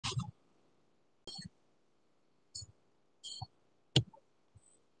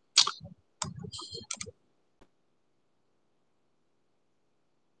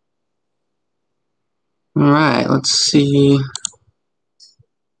let's see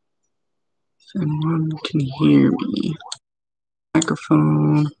if anyone can hear me.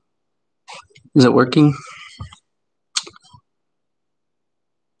 Microphone. Is it working?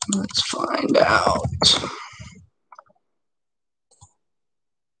 Let's find out.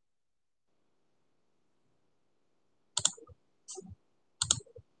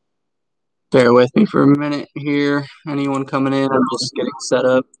 Bear with me for a minute here. Anyone coming in? I'm just getting set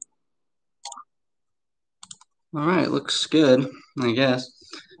up. All right, looks good, I guess.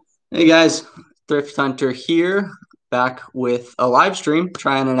 Hey guys, Thrift Hunter here, back with a live stream,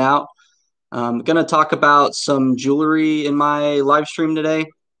 trying it out. I'm gonna talk about some jewelry in my live stream today.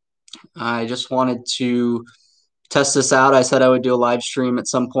 I just wanted to test this out. I said I would do a live stream at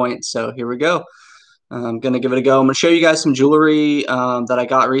some point, so here we go. I'm gonna give it a go. I'm gonna show you guys some jewelry that I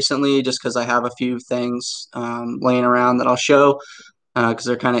got recently, just because I have a few things laying around that I'll show because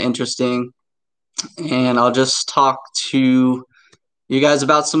they're kind of interesting. And I'll just talk to you guys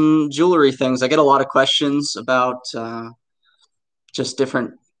about some jewelry things. I get a lot of questions about just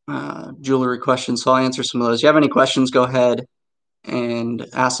different jewelry questions, so I'll answer some of those. If you have any questions, go ahead and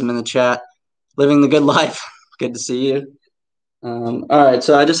ask them in the chat. Living the good life. Good to see you. All right,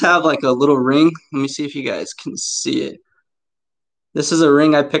 so I just have like a little ring. Let me see if you guys can see it. This is a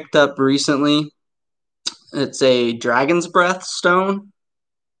ring I picked up recently. It's a dragon's breath stone.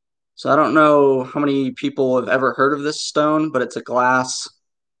 So I don't know how many people have ever heard of this stone, but it's a glass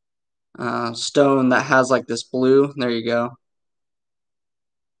stone that has like this blue. There you go.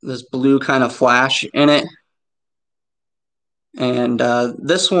 This blue kind of flash in it. And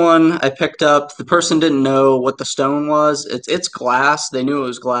this one I picked up. The person didn't know what the stone was. It's glass. They knew it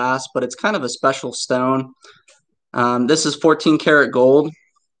was glass, but it's kind of a special stone. This is 14 karat gold,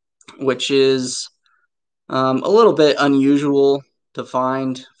 which is a little bit unusual to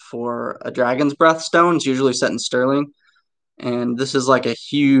find for a dragon's breath stone. It's usually set in sterling. And this is like a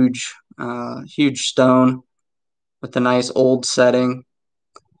huge, huge stone with a nice old setting.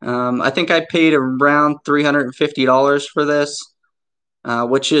 I think I paid around $350 for this,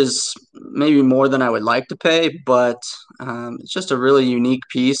 which is maybe more than I would like to pay, but it's just a really unique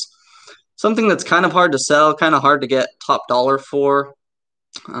piece. Something that's kind of hard to sell, kind of hard to get top dollar for.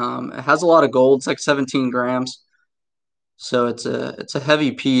 It has a lot of gold. It's like 17 grams. So it's a heavy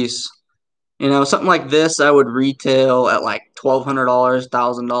piece. You know, something like this I would retail at like $1,200,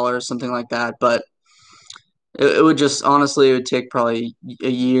 $1,000, something like that. But it would just, honestly, it would take probably a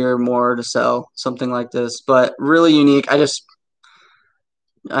year more to sell something like this. But really unique. I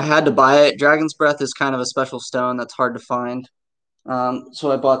had to buy it. Dragon's Breath is kind of a special stone that's hard to find.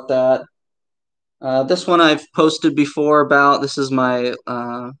 So I bought that. This one I've posted before about. This is my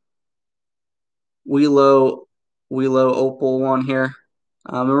Wheelo Opal one here.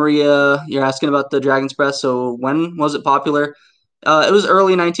 Maria, you're asking about the Dragon's Breath. So when was it popular? It was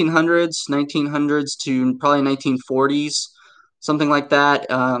early 1900s to probably 1940s, something like that.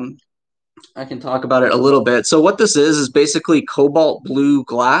 I can talk about it a little bit. So what this is basically cobalt blue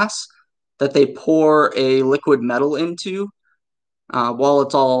glass that they pour a liquid metal into while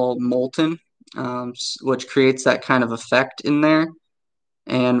it's all molten, which creates that kind of effect in there.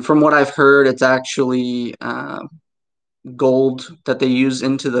 And from what I've heard, it's actually gold that they use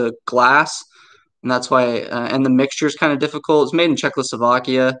into the glass, and that's why. And the mixture is kind of difficult. It's made in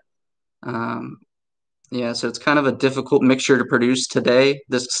Czechoslovakia. Yeah, so it's kind of a difficult mixture to produce today.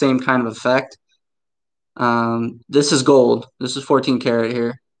 This same kind of effect. This is gold. This is 14 karat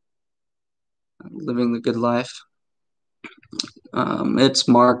here. Living the good life. It's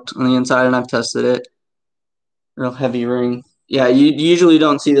marked on the inside, and I've tested it. Real heavy ring. Yeah, you usually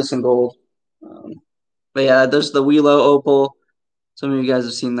don't see this in gold. But yeah, there's the Wheelo Opal. Some of you guys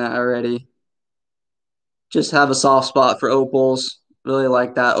have seen that already. Just have a soft spot for opals. Really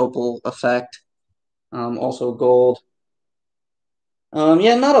like that opal effect. Also gold.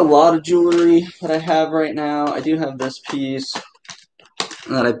 Yeah, not a lot of jewelry that I have right now. I do have this piece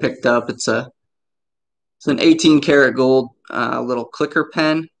that I picked up. It's an 18 karat gold little clicker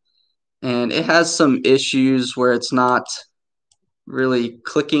pen, and it has some issues where it's not really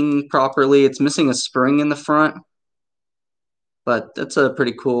clicking properly. It's missing a spring in the front, but that's a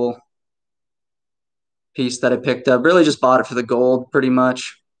pretty cool piece that I picked up. Really just bought it for the gold, pretty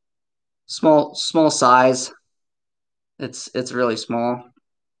much. Small size. It's really small.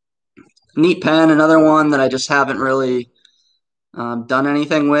 Neat pen, another one that I just haven't really done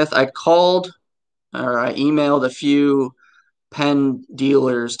anything with. I emailed a few pen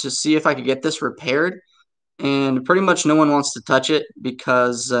dealers to see if I could get this repaired, and pretty much no one wants to touch it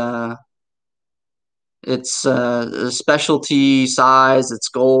because it's a specialty size. It's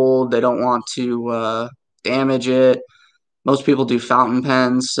gold. They don't want to damage it. Most people do fountain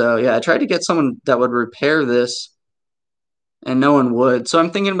pens. So yeah, I tried to get someone that would repair this and no one would. So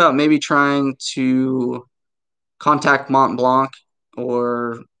I'm thinking about maybe trying to contact Mont Blanc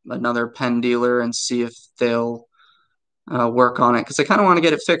or another pen dealer and see if they'll work on it because I kind of want to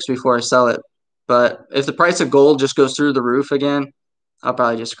get it fixed before I sell it. But if the price of gold just goes through the roof again, I'll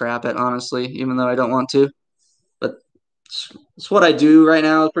probably just scrap it, honestly, even though I don't want to. But it's what I do right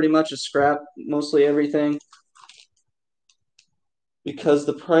now, pretty much is scrap mostly everything because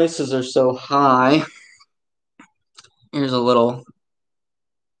the prices are so high. Here's a little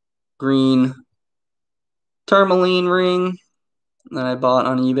green tourmaline ring that I bought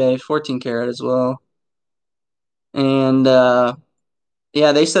on eBay, 14 karat as well. And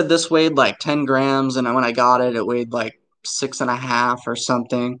yeah, they said this weighed like 10 grams, and when I got it, it weighed like 6.5 or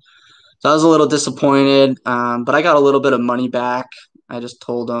something. So I was a little disappointed, but I got a little bit of money back. I just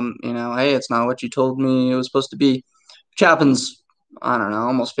told them, hey, it's not what you told me it was supposed to be, which happens, I don't know,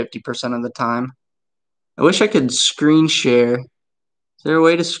 almost 50% of the time. I wish I could screen share. Is there a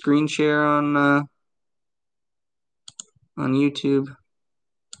way to screen share on YouTube?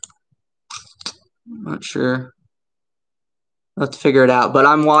 I'm not sure. I'll have to figure it out. But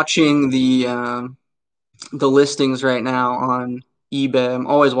I'm watching the listings right now on eBay. I'm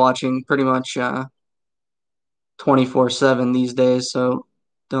always watching pretty much 24/7 these days, so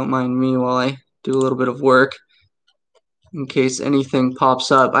don't mind me while I do a little bit of work in case anything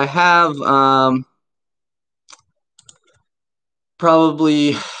pops up. I have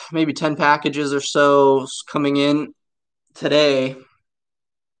probably maybe 10 packages or so coming in today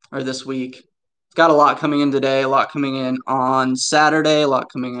or this week. Got a lot coming in today, a lot coming in on Saturday, a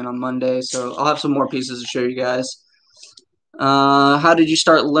lot coming in on Monday. So I'll have some more pieces to show you guys. How did you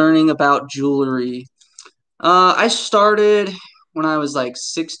start learning about jewelry? I started when I was like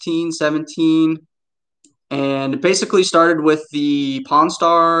 16, 17, and it basically started with the Pawn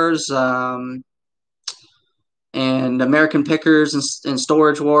Stars and American Pickers and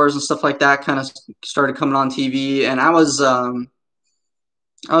Storage Wars and stuff like that kind of started coming on TV. And I was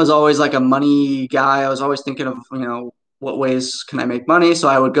always like a money guy. I was always thinking of, what ways can I make money? So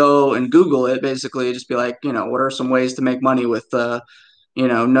I would go and Google it, basically, just be like, what are some ways to make money with,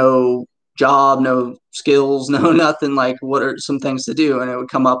 no job, no skills, no nothing. Like, what are some things to do? And it would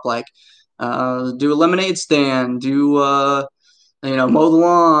come up like, do a lemonade stand, do, mow the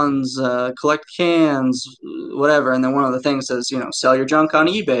lawns, collect cans, whatever. And then one of the things says, sell your junk on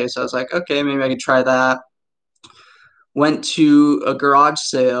eBay. So I was like, okay, maybe I could try that. Went to a garage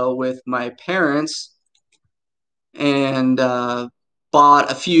sale with my parents and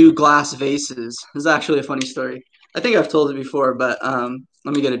bought a few glass vases. This is actually a funny story. I think I've told it before, but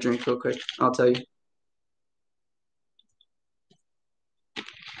let me get a drink real quick. I'll tell you.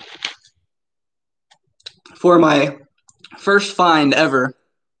 For my first find ever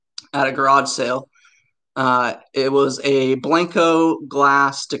at a garage sale, it was a Blanco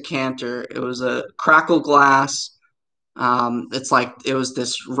glass decanter. It was a crackle glass. It's like it was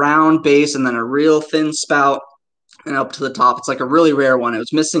this round base and then a real thin spout and up to the top. It's like a really rare one. It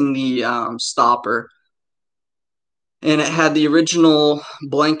was missing the stopper, and it had the original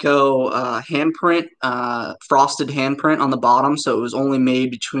Blanco handprint, frosted handprint on the bottom. So it was only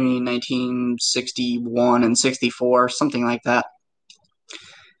made between 1961 and 64, something like that.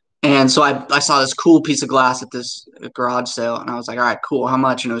 And so I saw this cool piece of glass at this garage sale, and I was like, all right, cool. How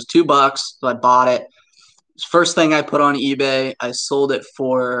much? And it was $2. So I bought it. First thing I put on eBay, I sold it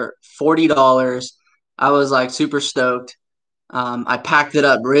for $40. I was like super stoked. I packed it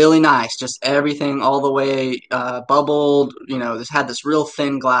up really nice, just everything all the way bubbled. This had this real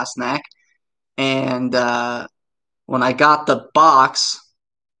thin glass neck. And when I got the box,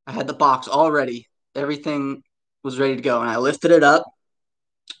 I had the box all ready. Everything was ready to go. And I lifted it up,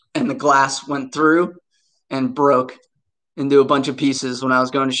 and the glass went through and broke into a bunch of pieces when I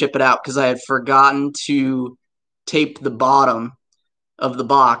was going to ship it out because I had forgotten to tape the bottom of the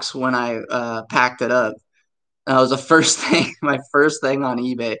box when I packed it up. That was the first thing, my first thing on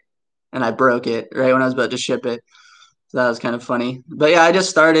eBay, and I broke it right when I was about to ship it. So that was kind of funny. But yeah, I just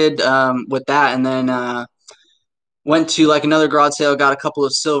started with that, and then went to like another garage sale, got a couple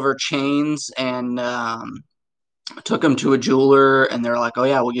of silver chains, and took them to a jeweler, and they're like, "Oh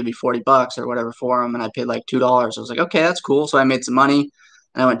yeah, we'll give you $40 or whatever for them," and I paid like $2. I was like, "Okay, that's cool." So I made some money,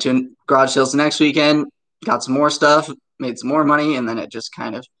 and I went to garage sales the next weekend, got some more stuff, made some more money, and then it just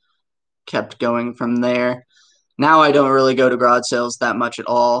kind of kept going from there. Now I don't really go to garage sales that much at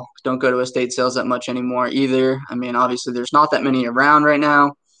all. Don't go to estate sales that much anymore either. I mean, obviously there's not that many around right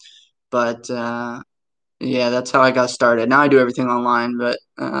now, but yeah, that's how I got started. Now I do everything online, but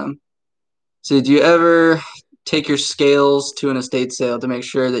So, do you ever take your scales to an estate sale to make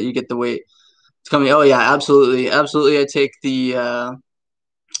sure that you get the weight? It's coming. Oh yeah, absolutely, absolutely. I take the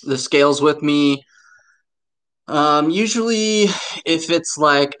scales with me. Usually, if it's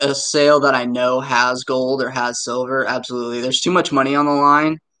like a sale that I know has gold or has silver, absolutely. There's too much money on the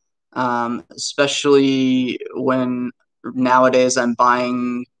line, especially when nowadays I'm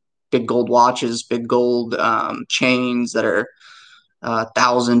buying big gold watches, big gold chains that are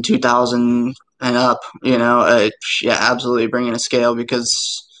 1,000, 2,000 and up. Yeah, absolutely bring in a scale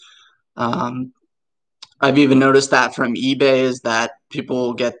because um, I've even noticed that from eBay is that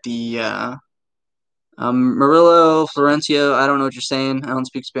people get the Murillo, Florencio. I don't know what you're saying. I don't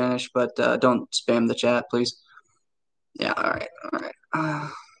speak Spanish, but don't spam the chat, please. Yeah, all right, all right.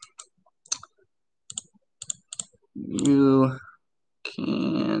 You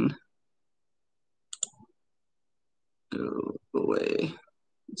can go away.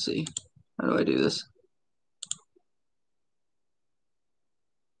 Let's see. How do I do this?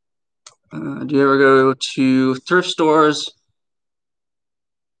 Do you ever go to thrift stores?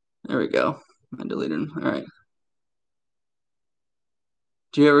 There we go. I deleted them. All right.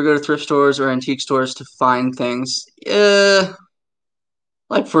 Do you ever go to thrift stores or antique stores to find things? Yeah,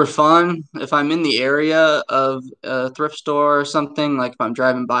 like for fun. If I'm in the area of a thrift store or something, like if I'm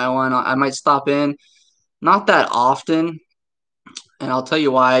driving by one, I might stop in. Not that often, and I'll tell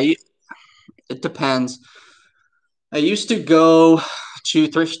you why. It depends. I used to go to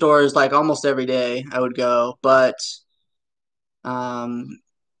thrift stores like almost every day. I would go, but um,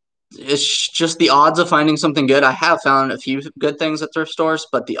 it's just the odds of finding something good. I have found a few good things at thrift stores,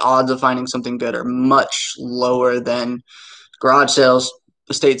 but the odds of finding something good are much lower than garage sales,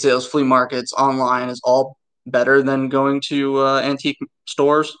 estate sales, flea markets, online is all better than going to antique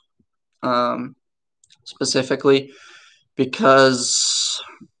stores, um, specifically because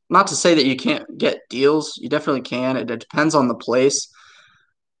not to say that you can't get deals, you definitely can. It depends on the place,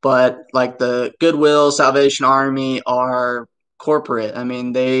 but like the Goodwill, Salvation Army are corporate. I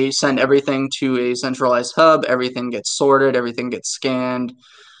mean, they send everything to a centralized hub, everything gets sorted, everything gets scanned.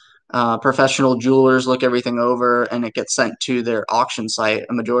 Professional jewelers look everything over and it gets sent to their auction site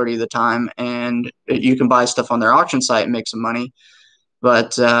a majority of the time. And you can buy stuff on their auction site and make some money.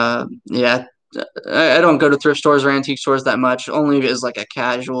 But yeah, I don't go to thrift stores or antique stores that much, only as like a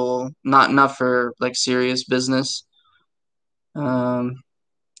casual, not for like serious business. Um,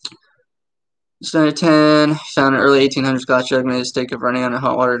 Standard 10, found an early 1800s glass jug, made a mistake of running under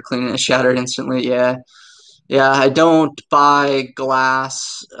hot water to clean it, and shattered instantly. Yeah. Yeah, I don't buy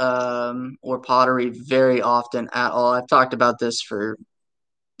glass or pottery very often at all. I've talked about this for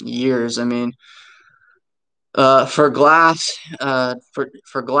years. I mean, for glass,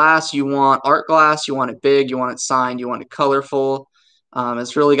 for glass, you want art glass, you want it big, you want it signed, you want it colorful.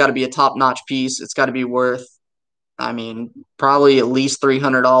 It's really got to be a top-notch piece. It's got to be worth, I mean, probably at least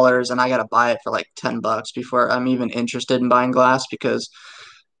 $300, and I got to buy it for like $10 before I'm even interested in buying glass because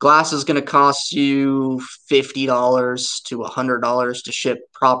glass is going to cost you $50 to $100 to ship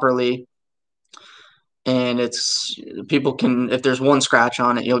properly, and it's people can if there's one scratch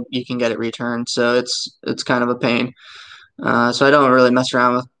on it, you can get it returned. So it's kind of a pain. So I don't really mess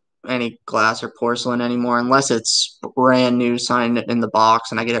around with any glass or porcelain anymore unless it's brand new, signed in the box,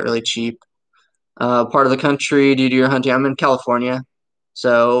 and I get it really cheap. Part of the country do you do your hunting? I'm in California,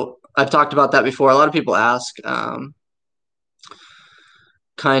 so I've talked about that before. A lot of people ask.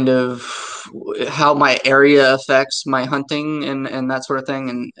 Kind of how my area affects my hunting and that sort of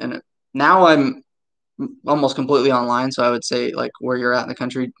thing. And now I'm almost completely online, so I would say like where you're at in the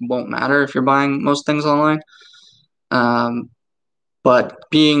country won't matter if you're buying most things online. Um, but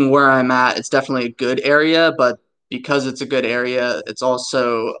being where I'm at, it's definitely a good area, but because it's a good area, it's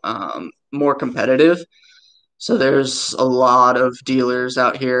also more competitive. So there's a lot of dealers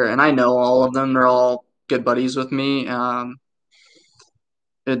out here, and I know all of them. They're all good buddies with me.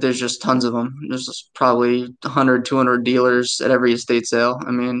 There's just tons of them. There's just probably 100, 200 dealers at every estate sale. I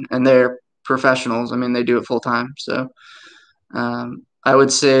mean, and they're professionals. I mean, they do it full time. So I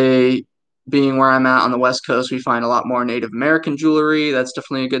would say, being where I'm at on the West Coast, we find a lot more Native American jewelry. That's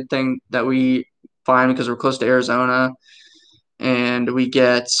definitely a good thing that we find because we're close to Arizona. And we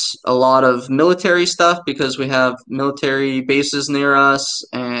get a lot of military stuff because we have military bases near us.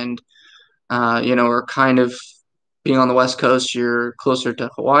 And, we're kind of being on the West Coast, you're closer to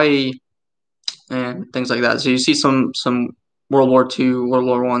Hawaii and things like that. So you see some World War II, World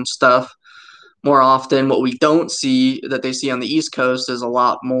War One stuff more often. What we don't see that they see on the East Coast is a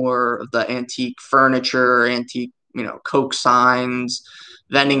lot more of the antique furniture, antique Coke signs,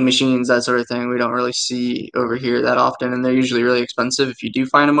 vending machines, that sort of thing. We don't really see over here that often, and they're usually really expensive if you do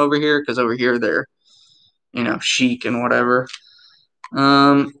find them over here, because over here they're, chic and whatever.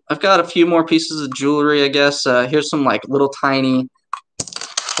 I've got a few more pieces of jewelry, I guess. Here's some like little tiny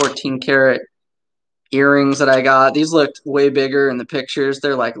 14 karat earrings that I got. These looked way bigger in the pictures.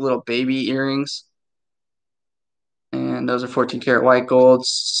 They're like little baby earrings. And those are 14 karat white gold.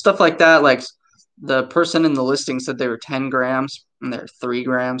 Stuff like that. Like the person in the listing said they were 10 grams and they're 3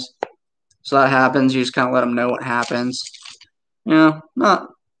 grams. So that happens. You just kind of let them know what happens.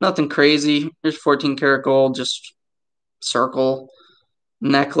 Nothing crazy. Here's 14 karat gold, just circle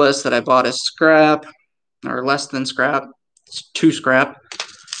necklace that I bought as scrap, or less than scrap. It's 2 scrap.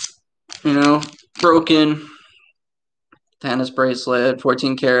 Broken tennis bracelet,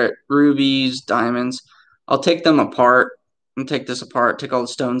 14 karat rubies, diamonds. I'll take them apart and take this apart, take all the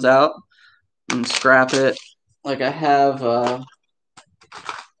stones out and scrap it. Like I have a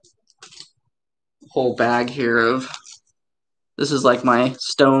whole bag here of, this is like my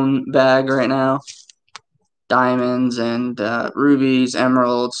stone bag right now. Diamonds and rubies,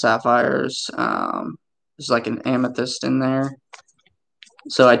 emeralds, sapphires. There's like an amethyst in there.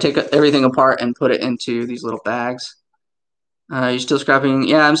 So I take everything apart and put it into these little bags. You still scrapping?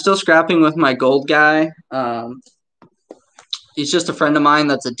 Yeah, I'm still scrapping with my gold guy. He's just a friend of mine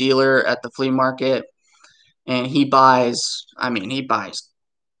that's a dealer at the flea market, and he buys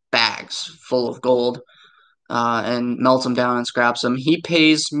bags full of gold and melts them down and scraps them. He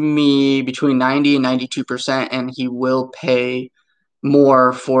pays me between 90 and 92%, and he will pay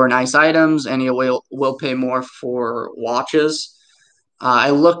more for nice items, and he will pay more for watches. I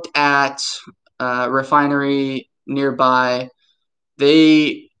looked at a refinery nearby.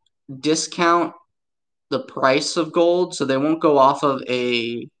 They discount the price of gold, so they won't go off of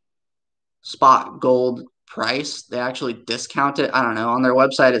a spot gold price. They actually discount it. I don't know. On their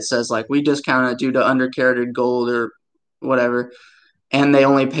website, it says like we discount it due to undercarried gold or whatever, and they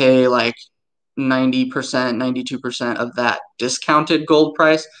only pay like 90%, 92% of that discounted gold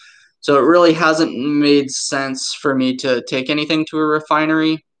price. So it really hasn't made sense for me to take anything to a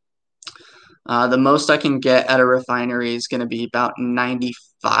refinery. The most I can get at a refinery is going to be about 95%,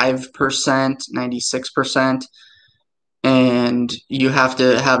 96%. And you have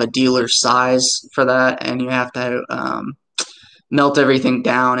to have a dealer size for that, and you have to melt everything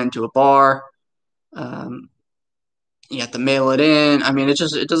down into a bar. You have to mail it in. I mean, it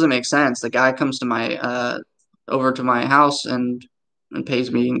doesn't make sense. The guy comes to my over to my house and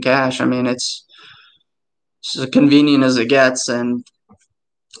pays me in cash. I mean, it's as convenient as it gets, and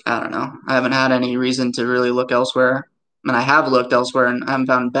I don't know. I haven't had any reason to really look elsewhere. I mean, I have looked elsewhere and I haven't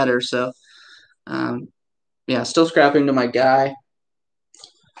found better. So, um, yeah, still scrapping to my guy.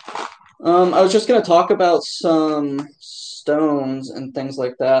 I was just gonna talk about some stones and things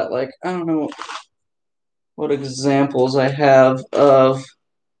like that. Like, I don't know what examples I have of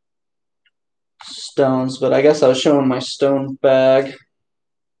stones, but I guess I was showing my stone bag.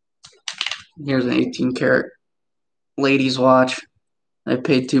 Here's an 18 karat ladies watch I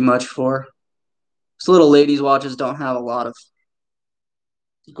paid too much for. These little ladies watches don't have a lot of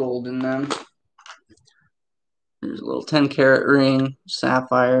gold in them. There's a little 10 karat ring,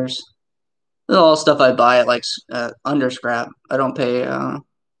 sapphires. This is all stuff I buy at like under scrap. I don't pay,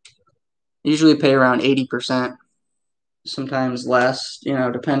 usually pay around 80%, sometimes less,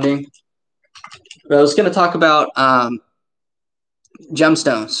 depending. But I was going to talk about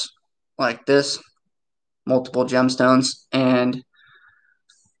gemstones like this, multiple gemstones, and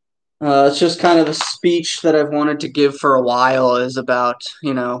it's just kind of a speech that I've wanted to give for a while, is about,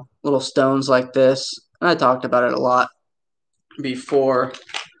 little stones like this. And I talked about it a lot before,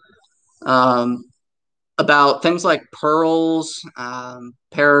 about things like pearls,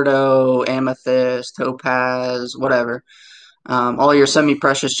 peridot, amethyst, topaz, whatever. All your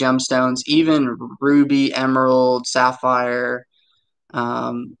semi-precious gemstones, even ruby, emerald, sapphire.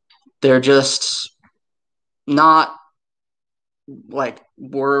 They're just not like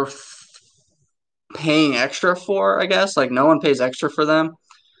worth paying extra for, I guess. Like no one pays extra for them.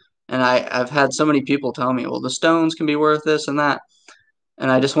 And I've had so many people tell me, well, the stones can be worth this and that.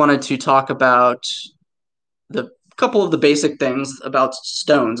 And I just wanted to talk about the couple of the basic things about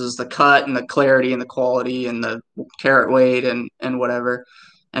stones, is the cut and the clarity and the quality and the carat weight and whatever,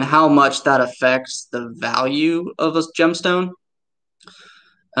 and how much that affects the value of a gemstone.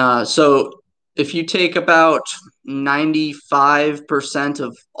 So if you take about 95%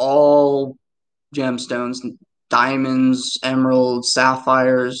 of all gemstones, diamonds, emeralds,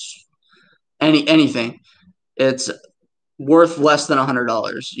 sapphires, anything, it's worth less than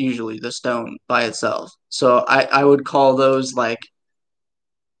 $100 usually, the stone by itself. So I would call those like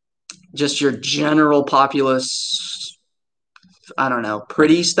just your general populace, I don't know,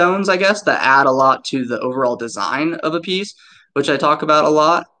 pretty stones, I guess, that add a lot to the overall design of a piece, which I talk about a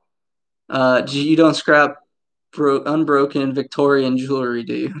lot. You don't scrap unbroken Victorian jewelry,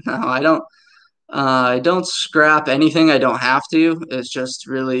 do you? No, I don't. I don't scrap anything I don't have to. It's just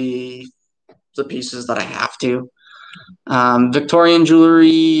really the pieces that I have to. Victorian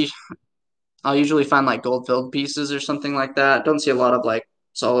jewelry, I'll usually find like gold filled pieces or something like that. Don't see a lot of like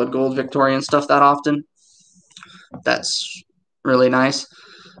solid gold Victorian stuff that often. That's really nice.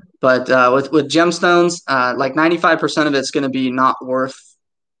 But with gemstones, like 95% of it's going to be not worth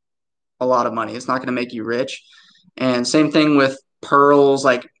a lot of money. It's not going to make you rich. And same thing with pearls.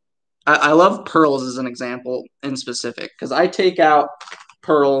 Like I love pearls as an example in specific because I take out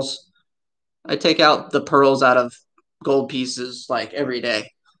pearls. I take out the pearls out of gold pieces like every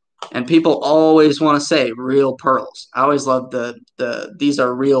day. And people always want to say real pearls. I always love the these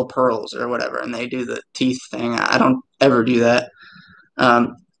are real pearls or whatever, and they do the teeth thing. I don't ever do that.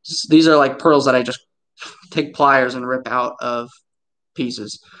 Um, these are like pearls that I just take pliers and rip out of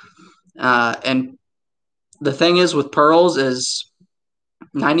pieces. And the thing is with pearls is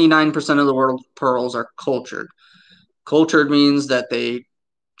 99% of the world's pearls are cultured. Cultured means that they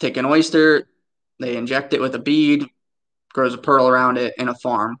take an oyster, they inject it with a bead, grows a pearl around it in a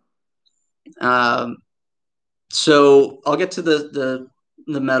farm. Um, so I'll get to the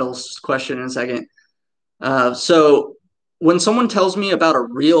metals question in a second. So when someone tells me about a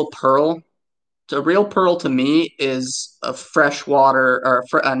real pearl to me is a freshwater or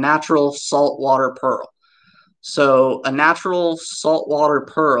a natural saltwater pearl. So a natural saltwater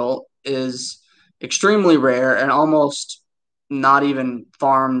pearl is extremely rare and almost not even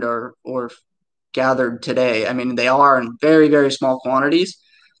farmed or gathered today. I mean, they are in very, very small quantities.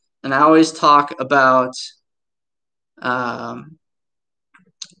 And I always talk um,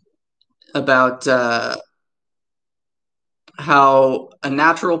 about how a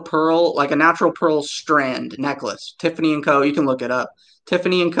natural pearl, like a natural pearl strand necklace, Tiffany and Co. You can look it up.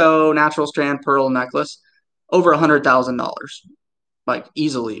 Tiffany and Co. natural strand pearl necklace, over $100,000, like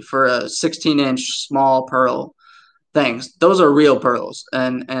easily for a 16-inch small pearl things. Those are real pearls,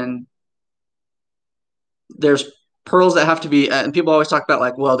 and there's pearls that have to be. And people always talk about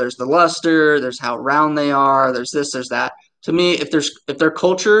like, well, there's the luster, there's how round they are, there's this, there's that. To me, if they're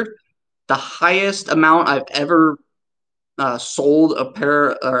cultured, the highest amount I've ever sold a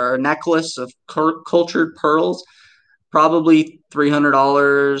pair or a necklace of cultured pearls, probably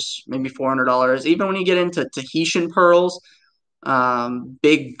 $300, maybe $400. Even when you get into Tahitian pearls,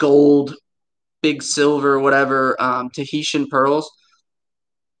 big gold, big silver, whatever, Tahitian pearls.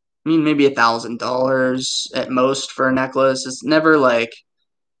 I mean, maybe $1,000 at most for a necklace. It's never like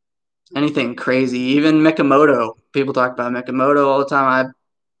anything crazy. Even Mikamoto, people talk about Mikamoto all the time. I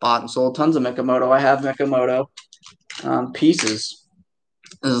bought and sold tons of Mikamoto. I have Mikamoto pieces.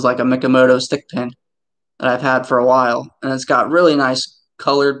 This is like a Mikamoto stick pin that I've had for a while, and it's got really nice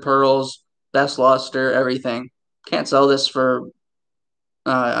colored pearls, best luster, everything. Can't sell this for.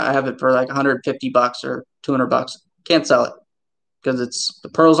 I have it for like $150 or $200. Can't sell it because the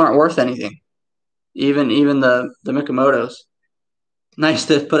pearls aren't worth anything. Even the Mikamotos. Nice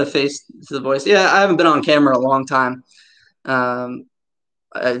to put a face to the voice. Yeah, I haven't been on camera a long time. Um,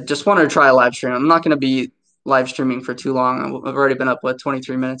 I just wanted to try a live stream. I'm not going to be live streaming for too long. I've already been up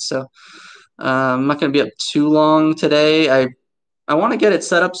 23 minutes, so I'm not going to be up too long today. I want to get it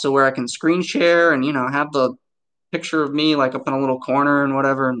set up so where I can screen share and have the picture of me like up in a little corner and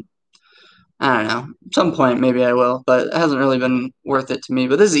whatever. And I don't know. At some point maybe I will, but it hasn't really been worth it to me.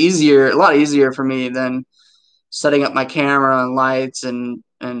 But this is a lot easier for me than setting up my camera and lights and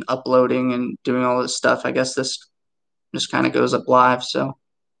uploading and doing all this stuff. I guess this just kind of goes up live. So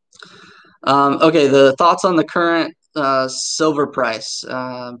okay, the thoughts on the current silver price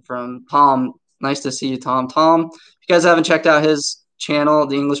from Tom. Nice to see you, Tom. Tom, if you guys haven't checked out his channel,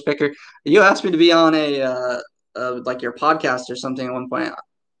 The English Picker, you asked me to be on like your podcast or something at one point.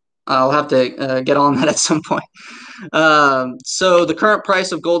 I'll have to get on that at some point. So the current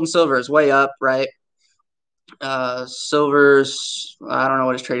price of gold and silver is way up, right? Silver's, I don't know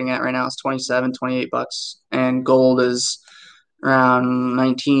what it's trading at right now. It's 27, $28, and gold is around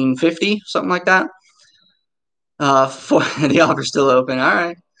 1950, something like that. For the offer's still open. All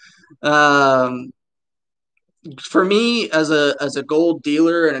right. For me, as a gold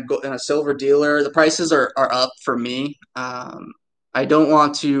dealer and a silver dealer, the prices are up for me. I don't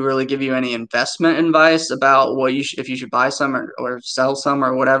want to really give you any investment advice about if you should buy some or sell some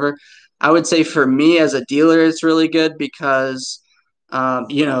or whatever. I would say for me as a dealer, it's really good because,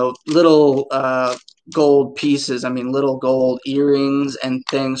 little gold pieces, I mean, little gold earrings and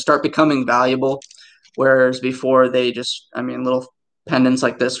things start becoming valuable. Whereas before they just, I mean, little pendants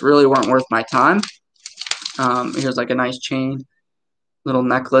like this really weren't worth my time. Here's like a nice chain, little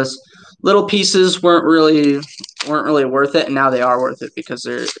necklace. Little pieces weren't really worth it, and now they are worth it because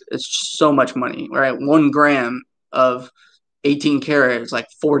it's so much money, right? 1 gram of 18 karat is like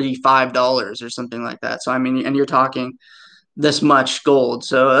 $45 or something like that. So I mean, and you're talking this much gold,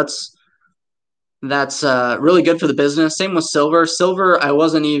 so that's really good for the business. Same with silver. Silver, I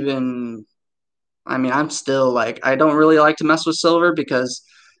wasn't even. I mean, I'm still like I don't really like to mess with silver because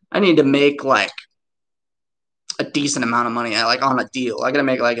I need to make like a decent amount of money like on a deal. I gotta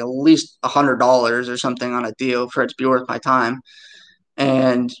make like at least $100 or something on a deal for it to be worth my time.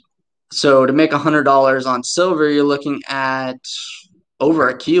 And so to make $100 on silver, you're looking at over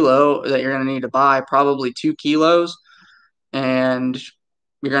a kilo that you're gonna need to buy, probably 2 kilos, and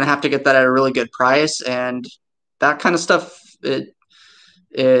you're gonna have to get that at a really good price. And that kind of stuff, it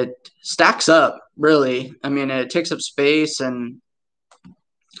stacks up really. I mean, it takes up space and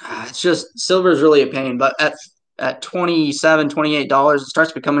it's just silver is really a pain. But at $27, $28, it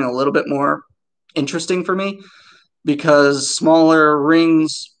starts becoming a little bit more interesting for me because smaller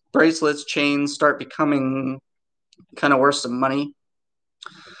rings, bracelets, chains start becoming kind of worth some money.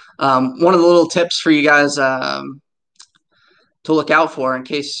 One of the little tips for you guys to look out for, in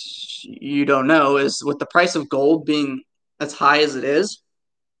case you don't know, is with the price of gold being as high as it is,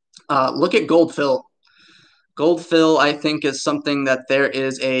 look at gold fill. Gold fill, I think, is something that there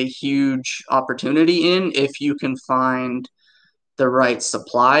is a huge opportunity in if you can find the right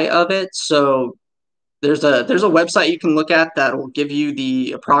supply of it. So there's a website you can look at that will give you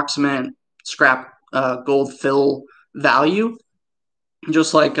the approximate scrap gold fill value,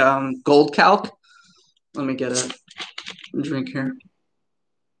 just like Gold Calc. Let me get a drink here.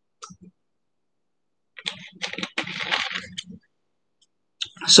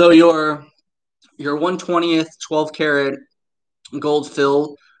 So your 1/20th 12 karat gold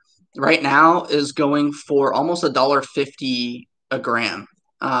fill right now is going for almost $1.50 a gram.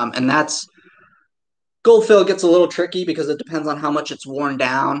 And that's gold fill gets a little tricky because it depends on how much it's worn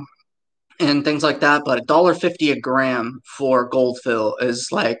down and things like that. But $1.50 a gram for gold fill is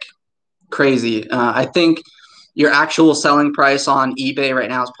like crazy. I think your actual selling price on eBay right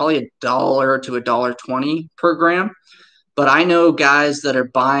now is probably $1 to $1.20 per gram. But I know guys that are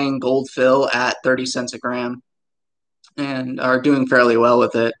buying gold fill at 30 cents a gram and are doing fairly well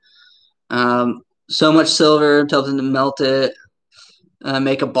with it. So much silver tells them to melt it,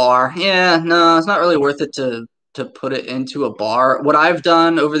 make a bar. Yeah, no, it's not really worth it to put it into a bar. What I've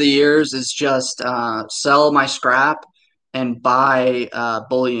done over the years is just sell my scrap and buy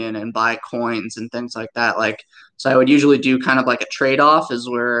bullion and buy coins and things like that. Like, so I would usually do kind of like a trade off, is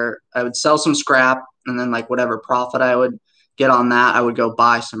where I would sell some scrap and then like whatever profit I would get on that, I would go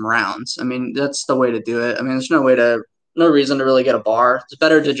buy some rounds. I mean, that's the way to do it. I mean, there's no reason to really get a bar. It's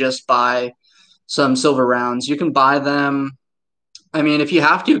better to just buy some silver rounds. You can buy them. I mean, if you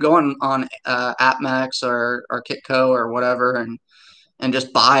have to, go on AppMax or Kitco or whatever, and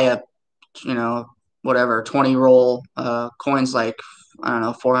just buy a whatever 20 roll coins, like I don't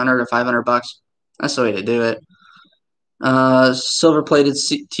know, 400 or $500. That's the way to do it. Silver plated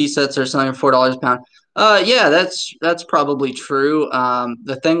tea sets are selling for $4 a pound. Yeah, that's probably true.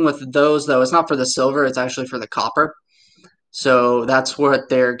 The thing with those though, it's not for the silver; it's actually for the copper. So that's what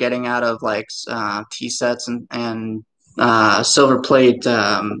they're getting out of like tea sets and silver plate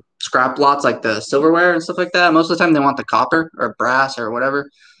scrap lots, like the silverware and stuff like that. Most of the time, they want the copper or brass or whatever.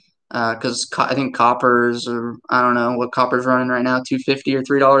 Because I think coppers, or I don't know what copper's running right now, 250 or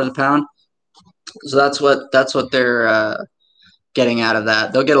 $3 a pound. So that's what they're getting out of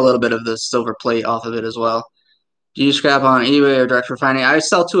that. They'll get a little bit of the silver plate off of it as well. Do you scrap on eBay or direct refining? I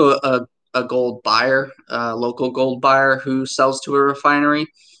sell to a gold buyer, a local gold buyer who sells to a refinery.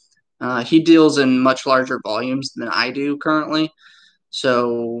 He deals in much larger volumes than I do currently.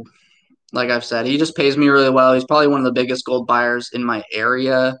 So, like I've said, he just pays me really well. He's probably one of the biggest gold buyers in my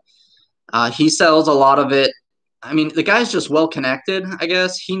area. He sells a lot of it. I mean, the guy's just well connected, I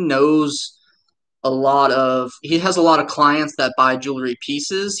guess. He has a lot of clients that buy jewelry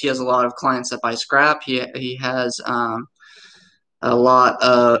pieces. He has a lot of clients that buy scrap. He has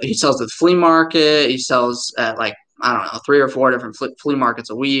he sells at the flea market. He sells at like, I don't know, 3 or 4 different flea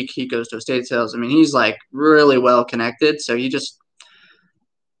markets a week. He goes to estate sales. I mean, he's like really well connected. So I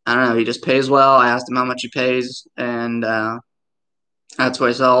don't know, he just pays well. I asked him how much he pays, and that's what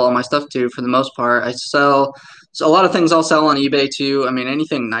I sell all my stuff to for the most part. I sell So a lot of things I'll sell on eBay too. I mean,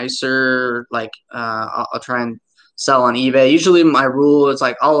 anything nicer, like I'll try and sell on eBay. Usually my rule is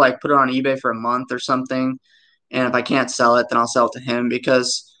like I'll like put it on eBay for a month or something, and if I can't sell it, then I'll sell it to him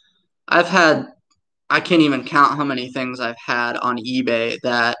because I've had I can't even count how many things I've had on eBay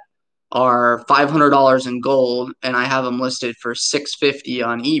that are $500 in gold, and I have them listed for 650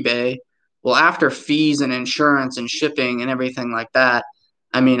 on eBay. Well, after fees and insurance and shipping and everything like that,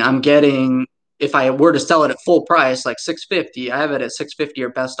 I mean, I'm getting if I were to sell it at full price, like 650, I have it at 650 or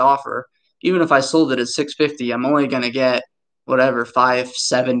best offer. Even if I sold it at 650, I'm only going to get whatever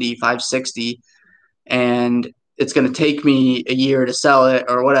 570, 560, and it's going to take me a year to sell it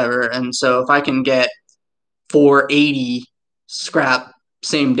or whatever. And so if I can get 480 scrap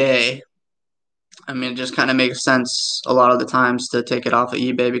same day, I mean, it just kind of makes sense a lot of the times to take it off of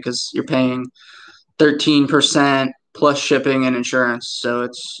eBay because you're paying 13% plus shipping and insurance. So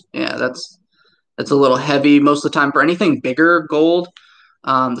it's yeah, that's a little heavy most of the time for anything bigger gold.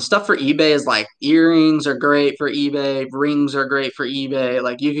 The stuff for eBay is like earrings are great for eBay, rings are great for eBay.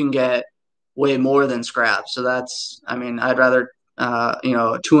 Like you can get way more than scrap. So that's, I mean, I'd rather, a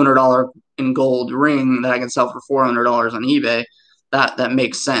 $200 in gold ring that I can sell for $400 on eBay. That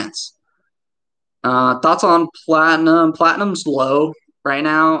makes sense. Thoughts on platinum? Platinum's low right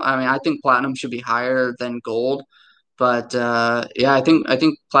now. I mean, I think platinum should be higher than gold, but yeah, I think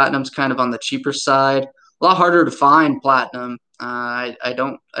platinum's kind of on the cheaper side. A lot harder to find platinum. I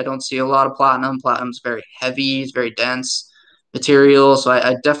don't see a lot of platinum. Platinum's very heavy, it's very dense material, so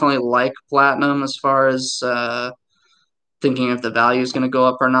I definitely like platinum as far as thinking if the value is going to go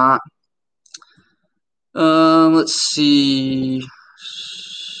up or not. Let's see.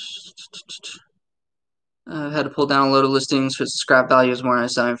 I had to pull down a load of listings for scrap values more than I'm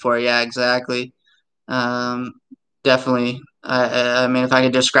selling for. Yeah, exactly. Um, Definitely. I mean, if I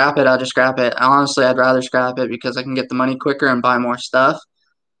could just scrap it, I'll just scrap it. Honestly, I'd rather scrap it because I can get the money quicker and buy more stuff.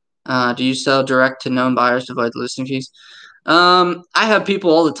 Do you sell direct to known buyers to avoid the listing fees? I have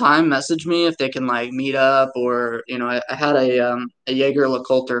people all the time message me if they can like meet up or I had a Jaeger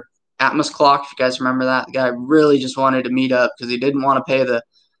LeCoultre Atmos clock. If you guys remember that, the guy really just wanted to meet up because he didn't want to pay the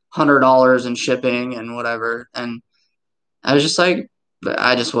 $100 in shipping and whatever. And I was just like,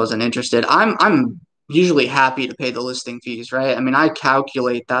 I just wasn't interested. I'm usually happy to pay the listing fees, right? I mean, I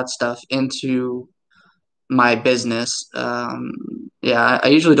calculate that stuff into my business. Yeah, I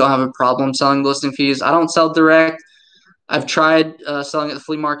usually don't have a problem selling listing fees. I don't sell direct. I've tried selling at the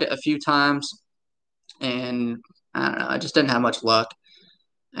flea market a few times, and I don't know, I just didn't have much luck.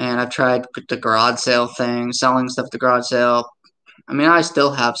 And I've tried the garage sale thing, selling stuff at the garage sale. I mean, I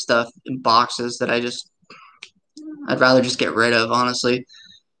still have stuff in boxes that I'd rather just get rid of, honestly.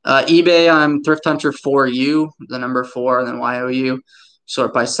 eBay, I'm Thrift Hunter 4U, the number 4, and then YOU.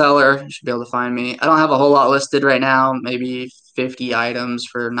 Sort by seller. You should be able to find me. I don't have a whole lot listed right now, maybe 50 items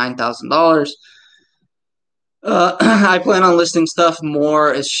for $9,000. I plan on listing stuff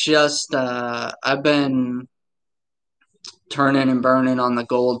more. It's just I've been turning and burning on the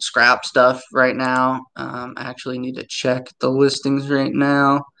gold scrap stuff right now. I actually need to check the listings right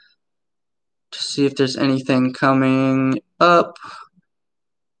now to see if there's anything coming up.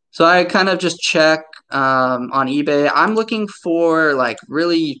 So I kind of just check on eBay. I'm looking for like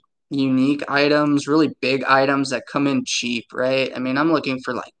really unique items, really big items that come in cheap, right? I mean, I'm looking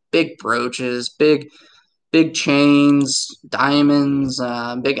for like big brooches, big chains, diamonds,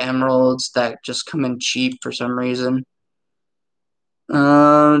 big emeralds that just come in cheap for some reason.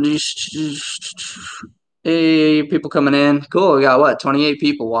 Uh, hey, people coming in. Cool. We got what? 28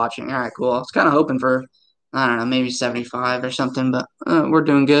 people watching. All right, cool. I was kind of hoping for, I don't know, maybe 75 or something, but we're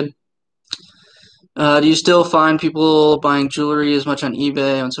doing good. Do you still find people buying jewelry as much on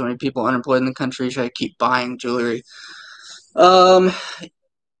eBay when so many people unemployed in the country try to keep buying jewelry? Um,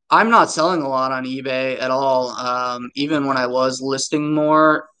 I'm not selling a lot on eBay at all. Even when I was listing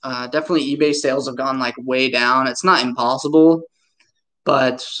more, definitely eBay sales have gone like way down. It's not impossible,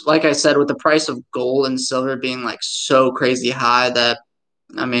 but like I said, with the price of gold and silver being like so crazy high that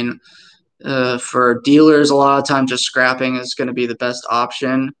I mean, for dealers, a lot of times just scrapping is going to be the best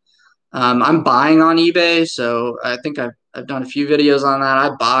option. I'm buying on eBay, so I think I've done a few videos on that.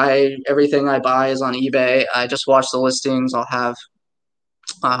 I buy everything I buy is on eBay. I just watch the listings. I'll have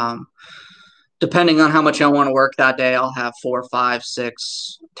um, depending on how much I want to work that day, I'll have 4, 5,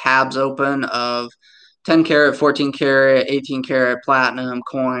 6 tabs open of 10 karat, 14 karat, 18 karat platinum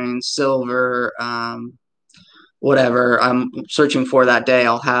coins, silver, whatever I'm searching for that day.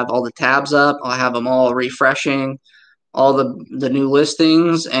 I'll have all the tabs up. I'll have them all refreshing, all the new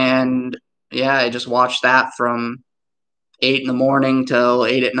listings, and yeah, I just watch that from 8 in the morning till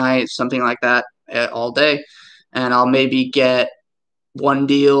 8 at night, something like that, all day. and I'll maybe get one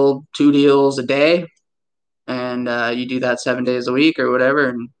deal, two deals a day, and you do that 7 days a week or whatever,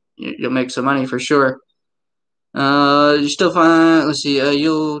 and you'll make some money for sure. You still find, let's see,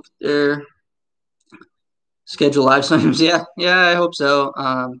 you'll schedule live streams. Yeah, yeah, I hope so.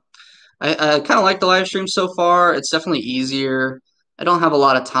 I kind of like the live stream so far. It's definitely easier. I don't have a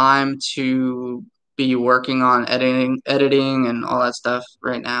lot of time to be working on editing and all that stuff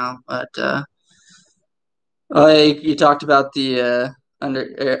right now. But you talked about the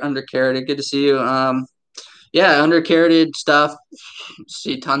undercarried. Good to see you. Yeah, undercarried stuff.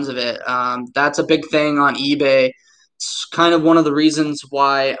 See tons of it. That's a big thing on eBay. It's kind of one of the reasons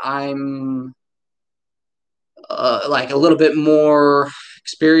why I'm like a little bit more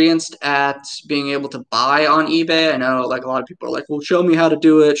experienced at being able to buy on eBay. I know like a lot of people are like, well, show me how to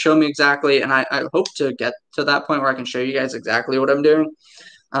do it, show me exactly. And I hope to get to that point where I can show you guys exactly what I'm doing.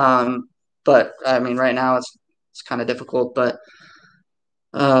 Um, but I mean, right now it's kind of difficult, but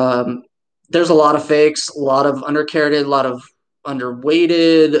um, there's a lot of fakes, a lot of undercarried, a lot of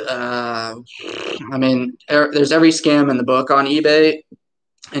underweighted. I mean, there's every scam in the book on eBay,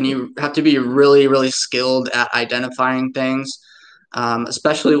 and you have to be really, really skilled at identifying things,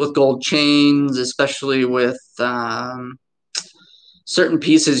 especially with gold chains, especially with certain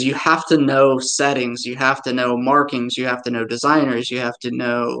pieces. You have to know settings, you have to know markings, you have to know designers, you have to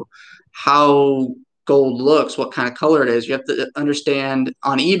know how gold looks, what kind of color it is. You have to understand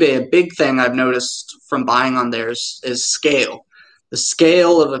on eBay. A big thing I've noticed from buying on there is scale. The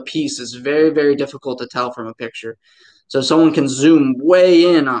scale of a piece is very, very difficult to tell from a picture. So someone can zoom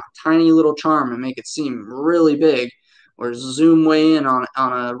way in on a tiny little charm and make it seem really big, or zoom way in on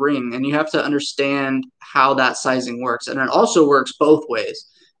a ring. And you have to understand how that sizing works. And it also works both ways,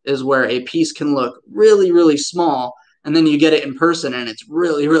 is where a piece can look really, really small, and then you get it in person and it's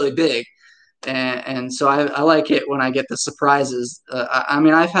really, really big. And so I like it when I get the surprises. I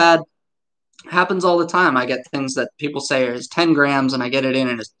mean, I've had happens all the time. I get things that people say is 10 grams and I get it in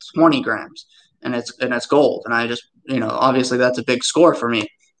and it's 20 grams and it's gold. And I just, obviously that's a big score for me.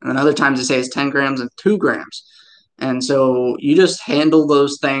 And then other times they say it's 10 grams and 2 grams. And so you just handle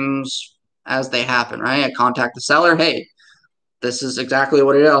those things as they happen, right? I contact the seller. Hey, this is exactly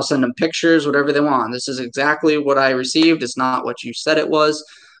what it is. I'll send them pictures, whatever they want. This is exactly what I received. It's not what you said it was.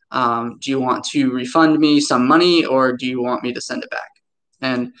 Do you want to refund me some money, or do you want me to send it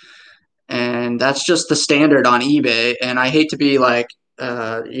back? And that's just the standard on eBay. And I hate to be like,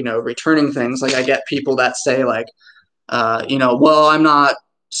 returning things. Like I get people that say like, well, I'm not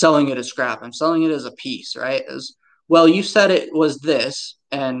selling it as scrap. I'm selling it as a piece, right? As well, you said it was this,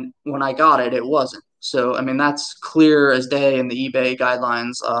 and when I got it, it wasn't. So, I mean, that's clear as day in the eBay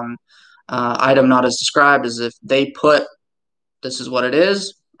guidelines. Item not as described, as if they put this is what it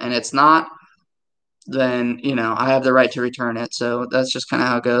is, and it's not, then I have the right to return it. So that's just kind of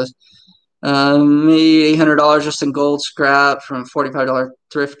how it goes. Maybe $800 just in gold scrap from a $45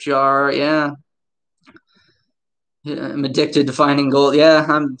 thrift jar. Yeah. Yeah, I'm addicted to finding gold. Yeah,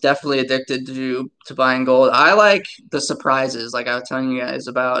 I'm definitely addicted to buying gold. I like the surprises, like I was telling you guys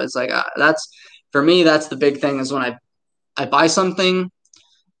about. It's like that's for me. That's the big thing is when I buy something.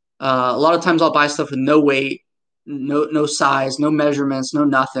 A lot of times I'll buy stuff with no weight, no size, no measurements, no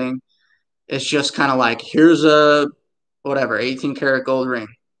nothing. It's just kind of like here's a whatever 18 karat gold ring.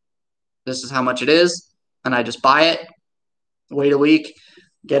 This is how much it is, and I just buy it. Wait a week,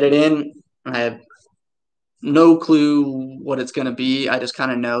 get it in. I have no clue what it's going to be. I just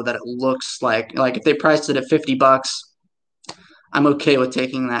kind of know that it looks like if they priced it at $50, I'm okay with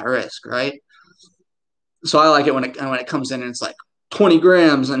taking that risk, right? So I like it when it comes in and it's like 20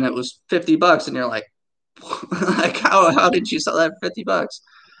 grams and it was $50 and you're like, like how did you sell that for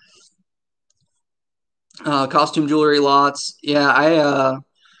 $50? Costume jewelry lots. Yeah,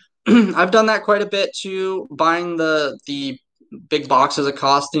 I've done that quite a bit too, buying the big boxes of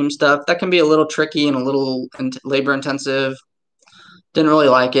costume stuff. That can be a little tricky and a little labor intensive. Didn't really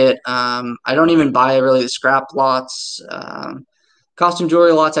like it. I don't even buy really the scrap lots. Costume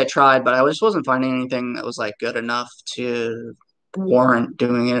jewelry lots I tried, but I just wasn't finding anything that was like good enough to warrant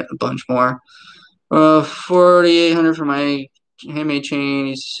doing it a bunch more. 4,800 for my handmade chain.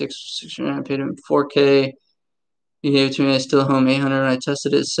 He's 600. I paid him 4K. He gave it to me. I still home 800. I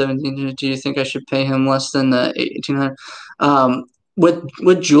tested it 1700. Do you think I should pay him less than the 1800?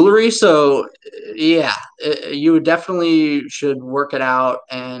 With jewelry, so yeah, you definitely should work it out.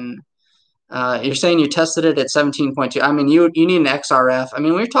 And you're saying you tested it at 17.2. I mean, you need an XRF. I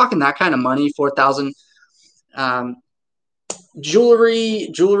mean, we're talking that kind of money, 4,000. Um,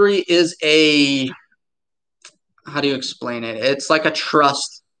 jewelry is a, how do you explain it? It's like a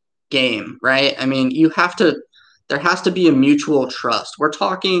trust game, right? I mean, you have to there has to be a mutual trust. We're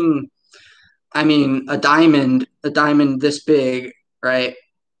talking, I mean, a diamond this big, right,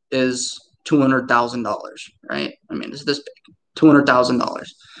 is $200,000, right? I mean, it's this big, $200,000.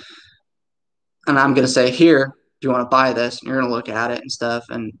 And I'm going to say, here, do you want to buy this? And you're going to look at it and stuff.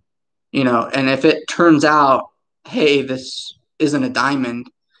 And, and if it turns out, hey, this isn't a diamond,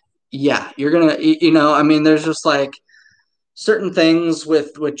 yeah, you're going to, I mean, there's just like certain things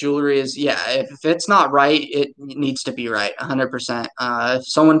with jewelry is, yeah, if it's not right, it needs to be right 100%. If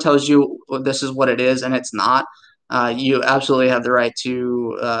someone tells you this is what it is and it's not, you absolutely have the right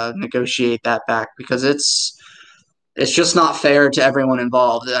to negotiate that back, because it's just not fair to everyone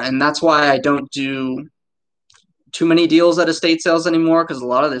involved. And that's why I don't do too many deals at estate sales anymore, because a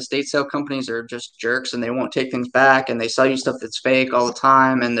lot of the estate sale companies are just jerks and they won't take things back and they sell you stuff that's fake all the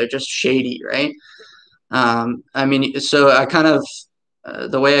time and they're just shady, right? I mean, so I kind of,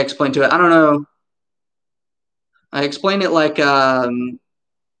 the way I explain to it, I don't know. I explain it like, I don't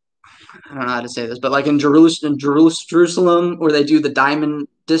know how to say this, but like in Jerusalem, where they do the diamond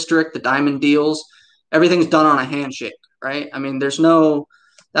district, the diamond deals, everything's done on a handshake, right? I mean,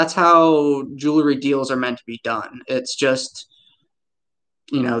 that's how jewelry deals are meant to be done. It's just,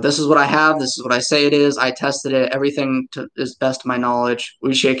 this is what I have. This is what I say it is. I tested it. Everything is best to my knowledge.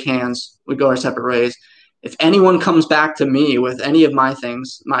 We shake hands. We go our separate ways. If anyone comes back to me with any of my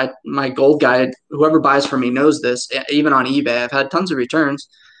things, my gold guide, whoever buys from me knows this, even on eBay, I've had tons of returns,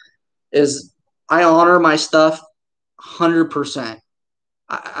 is I honor my stuff 100%.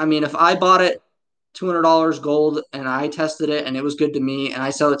 I mean, if I bought it $200 gold and I tested it and it was good to me and I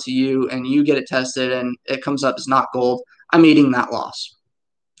sell it to you and you get it tested and it comes up as not gold, I'm eating that loss.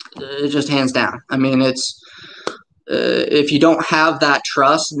 It just hands down. I mean, it's if you don't have that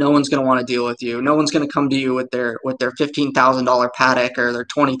trust, no one's going to want to deal with you. No one's going to come to you with their $15,000 Patek or their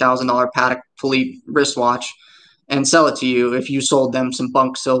 $20,000 Patek Philippe wristwatch and sell it to you if you sold them some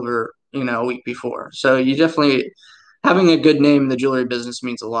bunk silver, a week before. So you definitely, having a good name in the jewelry business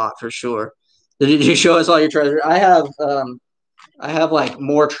means a lot for sure. Did you show us all your treasure? I have like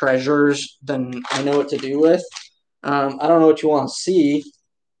more treasures than I know what to do with. I don't know what you want to see.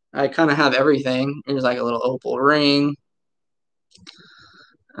 I kind of have everything. There's like a little opal ring.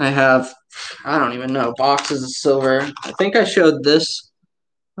 I have, I don't even know, boxes of silver. I think I showed this.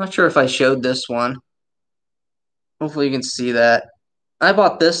 I'm not sure if I showed this one. Hopefully you can see that. I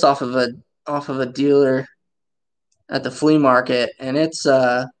bought this off of a dealer at the flea market, and it's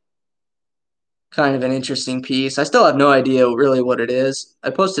kind of an interesting piece. I still have no idea really what it is.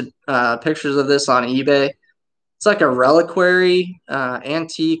 I posted pictures of this on eBay. It's like a reliquary,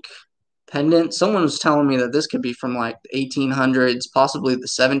 antique pendant. Someone was telling me that this could be from like the 1800s, possibly the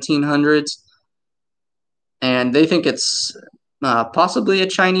 1700s. And they think it's possibly a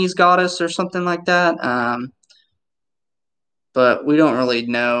Chinese goddess or something like that. But we don't really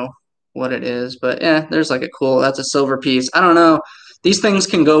know what it is. But yeah, there's like that's a silver piece. I don't know. These things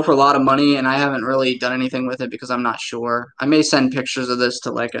can go for a lot of money, and I haven't really done anything with it because I'm not sure. I may send pictures of this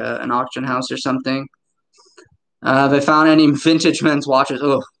to like an auction house or something. Have I found any vintage men's watches?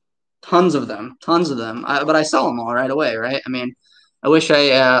 Oh, tons of them, tons of them. But I sell them all right away, right? I mean, I wish like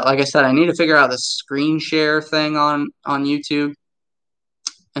I said, I need to figure out the screen share thing on YouTube,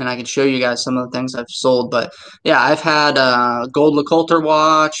 and I can show you guys some of the things I've sold. But yeah, I've had a gold Lecoulter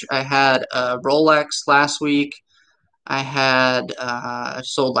watch. I had a Rolex last week. I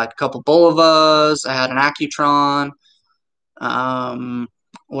sold like a couple Bolivas. I had an Accutron. Um,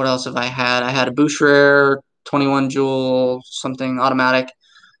 what else have I had? I had a Boucherer 21 jewel something automatic.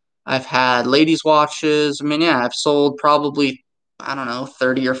 I've had ladies' watches. I mean, yeah, I've sold probably, I don't know,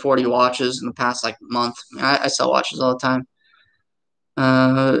 30 or 40 watches in the past like month. I sell watches all the time.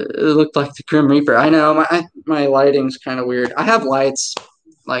 It looked like the Grim Reaper. I know my lighting's kind of weird. I have lights.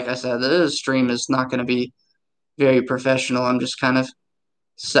 Like I said, the stream is not going to be very professional. I'm just kind of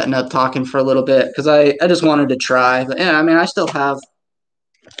setting up, talking for a little bit because I just wanted to try. But yeah, I mean, I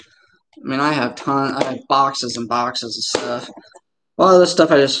have I have boxes and boxes of stuff. A lot of this stuff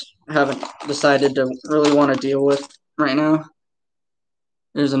I just haven't decided to really want to deal with right now.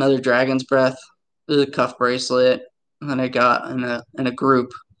 There's another Dragon's Breath. There's a cuff bracelet that I got in a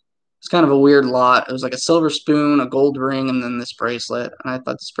group. It's kind of a weird lot. It was like a silver spoon, a gold ring, and then this bracelet. And I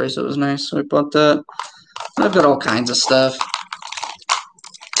thought this bracelet was nice, so I bought that. I've got all kinds of stuff.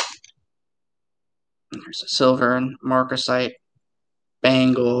 There's a silver and marcasite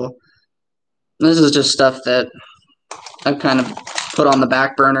bangle. This is just stuff that I've kind of put on the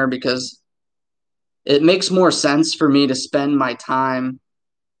back burner because it makes more sense for me to spend my time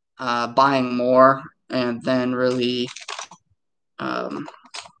buying more and then really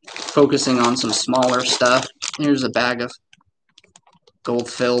focusing on some smaller stuff. Here's a bag of gold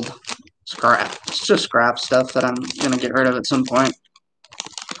filled scrap. It's just scrap stuff that I'm gonna get rid of at some point.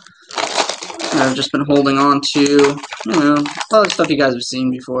 And I've just been holding on to, you know, a lot of stuff you guys have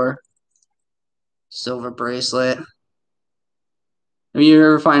seen before. Silver bracelet. If you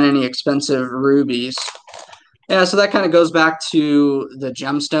ever find any expensive rubies? Yeah, so that kind of goes back to the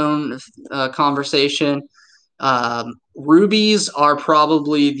gemstone conversation. Rubies are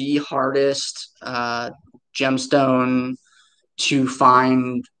probably the hardest gemstone to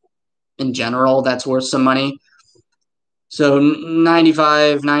find in general that's worth some money. So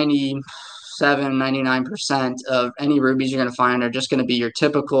 95, 97, 99% of any rubies you're going to find are just going to be your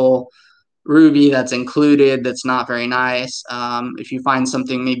typical ruby that's included that's not very nice. If you find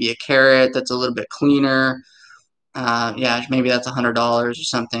something, maybe a carat that's a little bit cleaner, yeah, maybe that's $100 or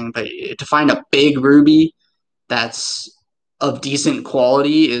something. But to find a big ruby that's of decent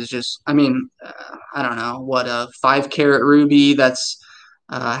quality is just, I mean, I don't know, what a 5 carat ruby that's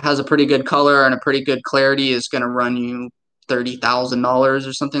has a pretty good color and a pretty good clarity is going to run you $30,000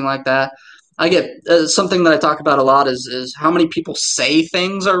 or something like that. I get something that I talk about a lot is how many people say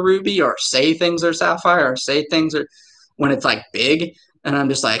things are ruby or say things are sapphire or say things are when it's like big, and I'm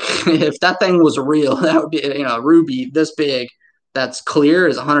just like, if that thing was real, that would be, you know, a ruby this big that's clear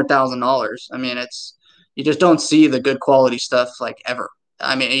is $100,000. I mean, it's, you just don't see the good quality stuff like ever.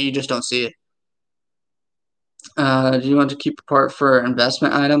 I mean, you just don't see it. Do you want to keep apart for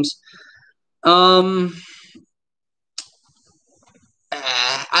investment items? Um,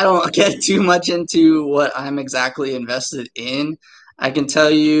 I don't get too much into what I'm exactly invested in. I can tell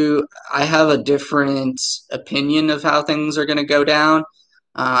you I have a different opinion of how things are going to go down.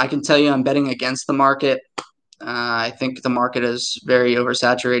 I can tell you I'm betting against the market. I think the market is very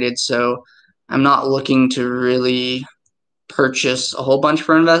oversaturated, so I'm not looking to really purchase a whole bunch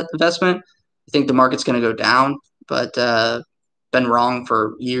for investment. I think the market's going to go down, but been wrong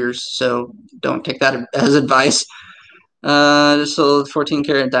for years, so don't take that as advice. Just sold 14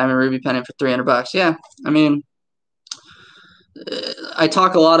 karat diamond ruby pendant for $300. Yeah, I mean, I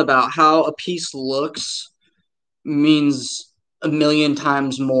talk a lot about how a piece looks means a million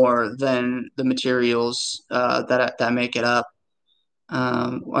times more than the materials that make it up.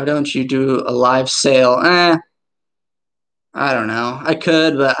 Why don't you do a live sale? I don't know. I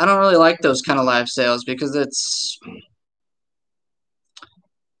could, but I don't really like those kind of live sales because it's,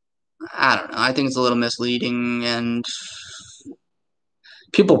 I don't know. I think it's a little misleading and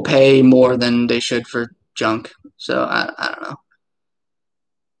people pay more than they should for junk. So I don't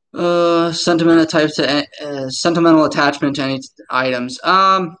know. Sentimental attachment to any items.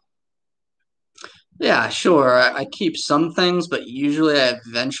 Yeah, sure. I keep some things, but usually I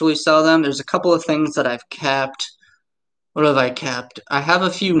eventually sell them. There's a couple of things that I've kept. What have I kept? I have a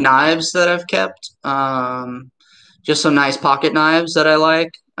few knives that I've kept. Just some nice pocket knives that I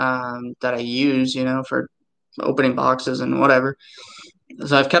like, that I use, you know, for opening boxes and whatever.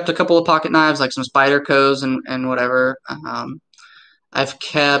 So I've kept a couple of pocket knives, like some Spydercos and whatever. I've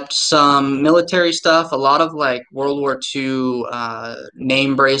kept some military stuff, a lot of like World War II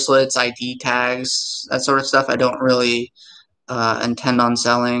name bracelets, ID tags, that sort of stuff. I don't really intend on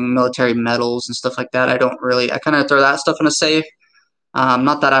selling military medals and stuff like that. I don't really, I kind of throw that stuff in a safe.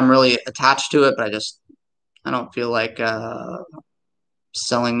 Not that I'm really attached to it, but I don't feel like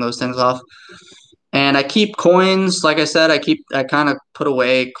selling those things off. And I keep coins. Like I said, I kind of put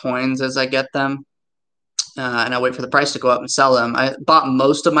away coins as I get them. And I wait for the price to go up and sell them. I bought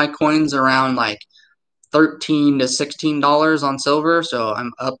most of my coins around like $13 to $16 on silver, so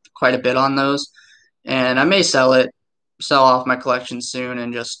I'm up quite a bit on those. And I may sell off my collection soon,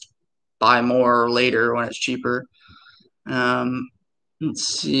 and just buy more later when it's cheaper. Um,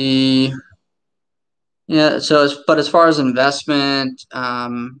 let's see. Yeah, so but as far as investment,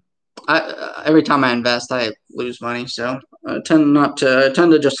 every time I invest, I lose money. So I tend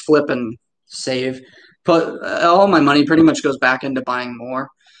to just flip and save. Put all my money pretty much goes back into buying more.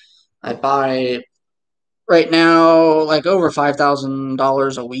 I buy right now like over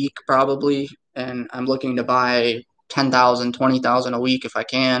 $5,000 a week probably, and I'm looking to buy 10,000, 20,000 a week if I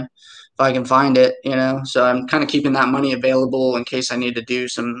can find it, you know. So I'm kind of keeping that money available in case I need to do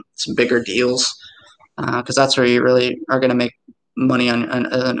some bigger deals, because that's where you really are going to make money on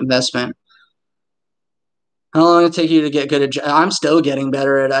an investment. How long did it take you to get good at? I'm still getting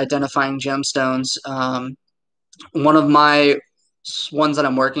better at identifying gemstones. One of my ones that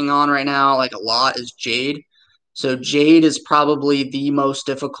I'm working on right now, like a lot, is jade. So jade is probably the most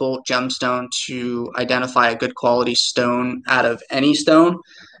difficult gemstone to identify a good quality stone out of any stone.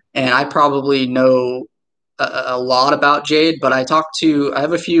 And I probably know a lot about jade, but I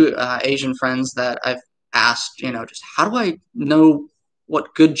have a few Asian friends that I've asked, just how do I know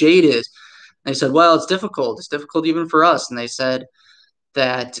what good jade is? And they said, well, it's difficult. It's difficult even for us. And they said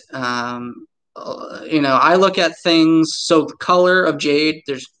that, I look at things. So the color of jade,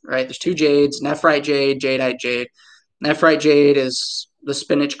 there's two jades: nephrite jade, jadeite jade. Nephrite jade is the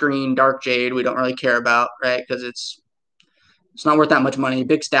spinach green dark jade we don't really care about, right? Because it's not worth that much money.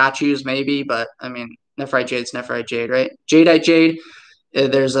 Big statues maybe, but I mean, nephrite jade, right? Jadeite jade,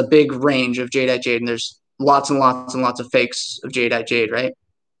 there's a big range of jadeite jade, and there's lots and lots and lots of fakes of jadeite jade, right?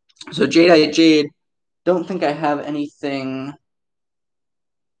 So jadeite jade, don't think I have anything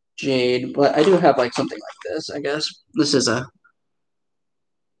jade, but I do have like something like this. I guess this is a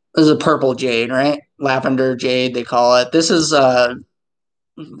purple jade, right? Lavender jade, they call it. This is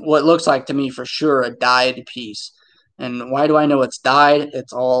what looks like to me for sure a dyed piece. And why do I know it's dyed?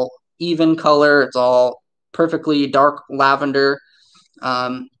 It's all even color. It's all perfectly dark lavender.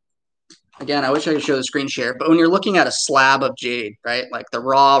 Um, Again, I wish I could show the screen share, but when you're looking at a slab of jade, right, like the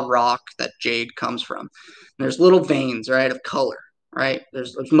raw rock that jade comes from, there's little veins, right, of color, right?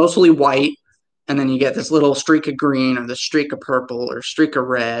 There's mostly white, and then you get this little streak of green or the streak of purple or streak of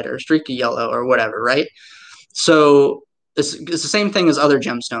red or streak of yellow or whatever, right? So it's the same thing as other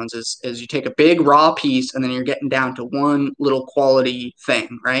gemstones is you take a big raw piece and then you're getting down to one little quality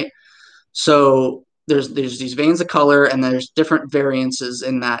thing, right? So there's these veins of color and there's different variances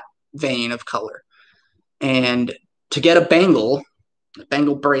in that vein of color. And to get a bangle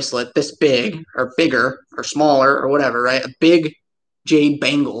bracelet this big or bigger or smaller or whatever, right? A big jade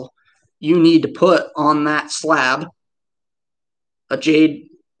bangle, you need to put on that slab a jade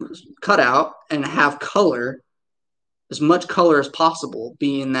cutout and have color, as much color as possible,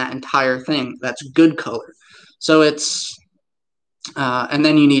 be in that entire thing. That's good color. So and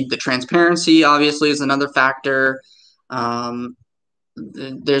then you need the transparency, obviously, is another factor. Um,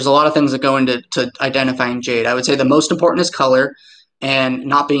 there's a lot of things that go into identifying jade. I would say the most important is color and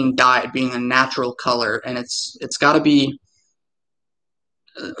not being dyed, being a natural color. And it's got to be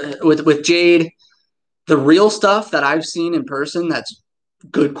with jade, the real stuff that I've seen in person that's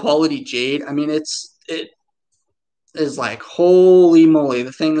good quality jade. I mean, it is like holy moly.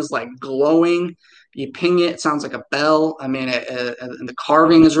 The thing is like glowing. You ping it, it sounds like a bell. I mean, the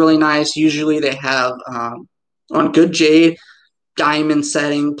carving is really nice. Usually they have on good jade diamond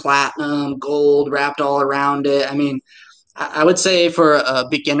setting, platinum, gold wrapped all around it. I mean, I would say for a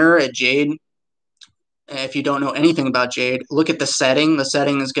beginner at jade, if you don't know anything about jade, look at the setting. The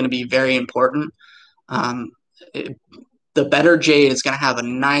setting is going to be very important. Um, it, the better jade is going to have a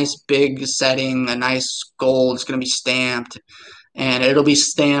nice big setting, a nice gold. It's going to be stamped, and it'll be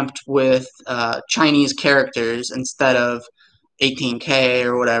stamped with Chinese characters instead of 18K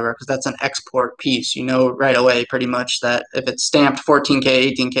or whatever, because that's an export piece. You know right away pretty much that if it's stamped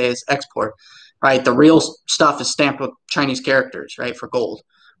 14K, 18K is export, right? The real stuff is stamped with Chinese characters, right, for gold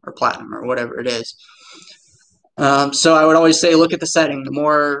or platinum or whatever it is. So I would always say look at the setting. The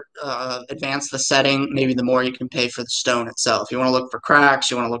more advanced the setting, maybe the more you can pay for the stone itself. You want to look for cracks.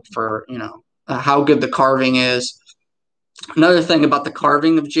 You want to look for, how good the carving is. Another thing about the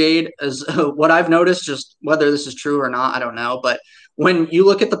carving of jade is what I've noticed, just whether this is true or not, I don't know. But when you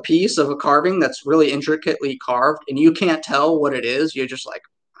look at the piece of a carving that's really intricately carved and you can't tell what it is, you're just like,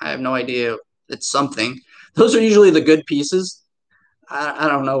 I have no idea. It's something. Those are usually the good pieces. I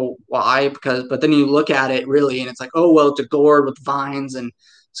don't know why, but then you look at it really and it's like, oh, well, it's a gourd with vines and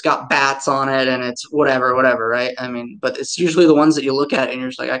it's got bats on it and it's whatever, right? I mean, but it's usually the ones that you look at and you're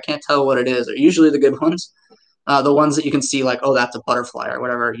just like, I can't tell what it is. Are usually the good ones. The ones that you can see like, oh, that's a butterfly or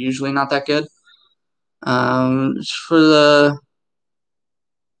whatever, are usually not that good. Thanks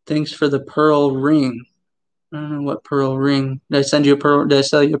for the pearl ring. I don't know what pearl ring. Did I send you a pearl? Did I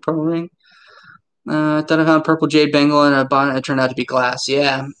sell you a pearl ring? I thought I found a purple jade bangle and a bonnet. It turned out to be glass.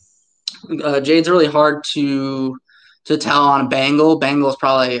 Yeah, jade's really hard to tell on a bangle. Bangle is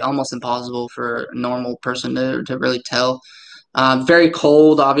probably almost impossible for a normal person to really tell. Very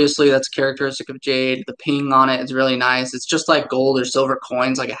cold, obviously, that's characteristic of jade. The ping on it is really nice. It's just like gold or silver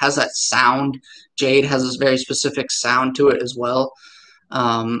coins. Like it has that sound. Jade has this very specific sound to it as well.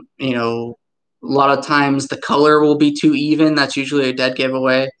 A lot of times the color will be too even. That's usually a dead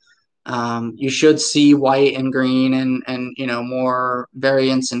giveaway. You should see white and green and more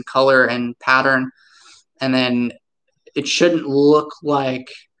variance in color and pattern. And then it shouldn't look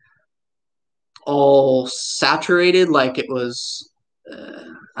like all saturated, like it was,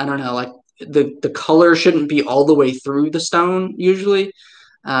 I don't know, like the color shouldn't be all the way through the stone usually.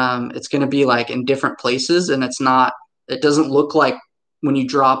 It's going to be like in different places, and it doesn't look like when you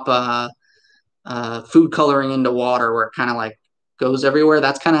drop food coloring into water where it kind of like goes everywhere.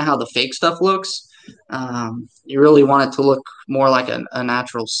 That's kind of how the fake stuff looks. You really want it to look more like a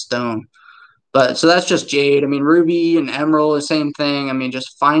natural stone. But so that's just jade. I mean, ruby and emerald, the same thing. I mean,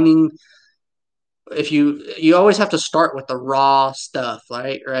 just finding if you always have to start with the raw stuff,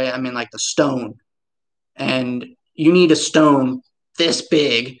 right? I mean, like the stone, and you need a stone this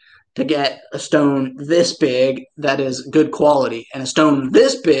big to get a stone this big that is good quality, and a stone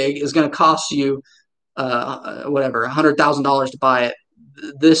this big is going to cost you whatever $100,000 to buy it,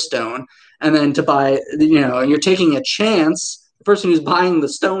 this stone, and then to buy, and you're taking a chance. The person who's buying the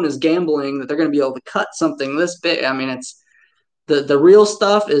stone is gambling that they're going to be able to cut something this big. I mean, it's the real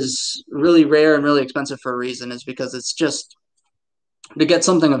stuff is really rare and really expensive for a reason. Is because it's just to get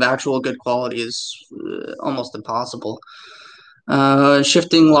something of actual good quality is almost impossible.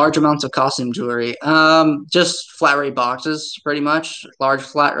 Shifting large amounts of costume jewelry. Just flat rate boxes, pretty much large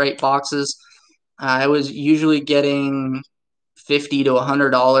flat rate boxes. I was usually getting $50 to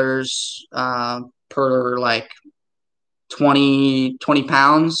 $100 per like 20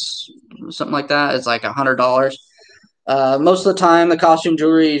 pounds, something like that. It's like $100. Most of the time, the costume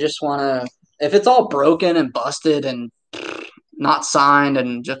jewelry, you just want to, if it's all broken and busted and not signed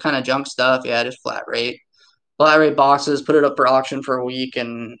and just kind of junk stuff, yeah, just flat rate. Flat rate boxes, put it up for auction for a week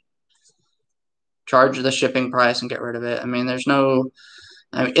and charge the shipping price and get rid of it. I mean, there's no,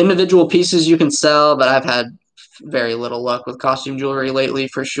 I mean, individual pieces you can sell, but I've had very little luck with costume jewelry lately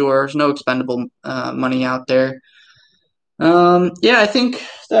for sure. There's no expendable money out there. Yeah, I think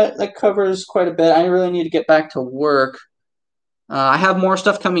that covers quite a bit. I really need to get back to work. I have more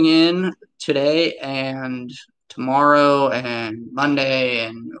stuff coming in today and tomorrow and Monday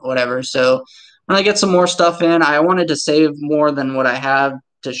and whatever. So when I get some more stuff in, I wanted to save more than what I have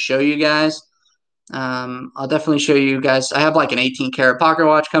to show you guys. I'll definitely show you guys. I have like an 18 karat pocket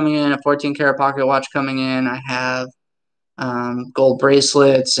watch coming in, a 14 karat pocket watch coming in. I have gold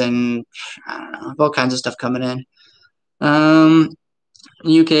bracelets and I don't know, all kinds of stuff coming in.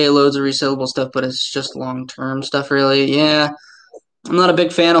 UK loads of resaleable stuff, but it's just long term stuff, really. Yeah, I'm not a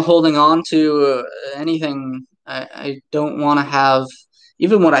big fan of holding on to anything. I don't want to have,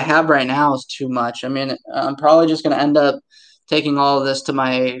 even what I have right now is too much. I mean, I'm probably just going to end up taking all of this to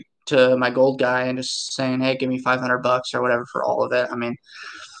my gold guy and just saying, "Hey, give me $500 or whatever for all of it." I mean,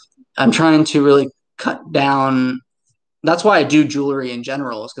 I'm trying to really cut down. That's why I do jewelry in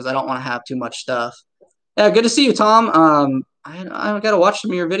general, is because I don't want to have too much stuff. Yeah, good to see you, Tom. I got to watch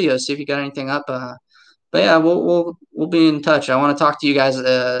some of your videos, see if you got anything up. But yeah, we'll be in touch. I want to talk to you guys.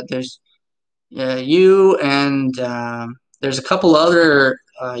 There's you and there's a couple other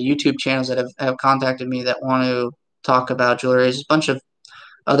YouTube channels that have contacted me that want to talk about jewelry. There's a bunch of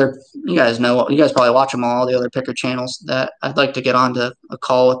other, you guys know, you guys probably watch them all, the other picker channels that I'd like to get onto a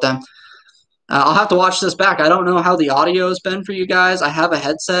call with them. I'll have to watch this back. I don't know how the audio has been for you guys. I have a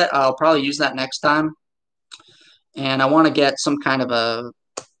headset. I'll probably use that next time. And I want to get some kind of a,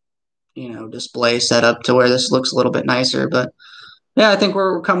 display set up to where this looks a little bit nicer. But yeah, I think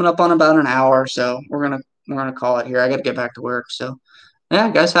we're coming up on about an hour, so we're gonna call it here. I got to get back to work. So yeah,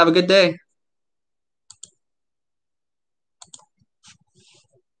 guys, have a good day.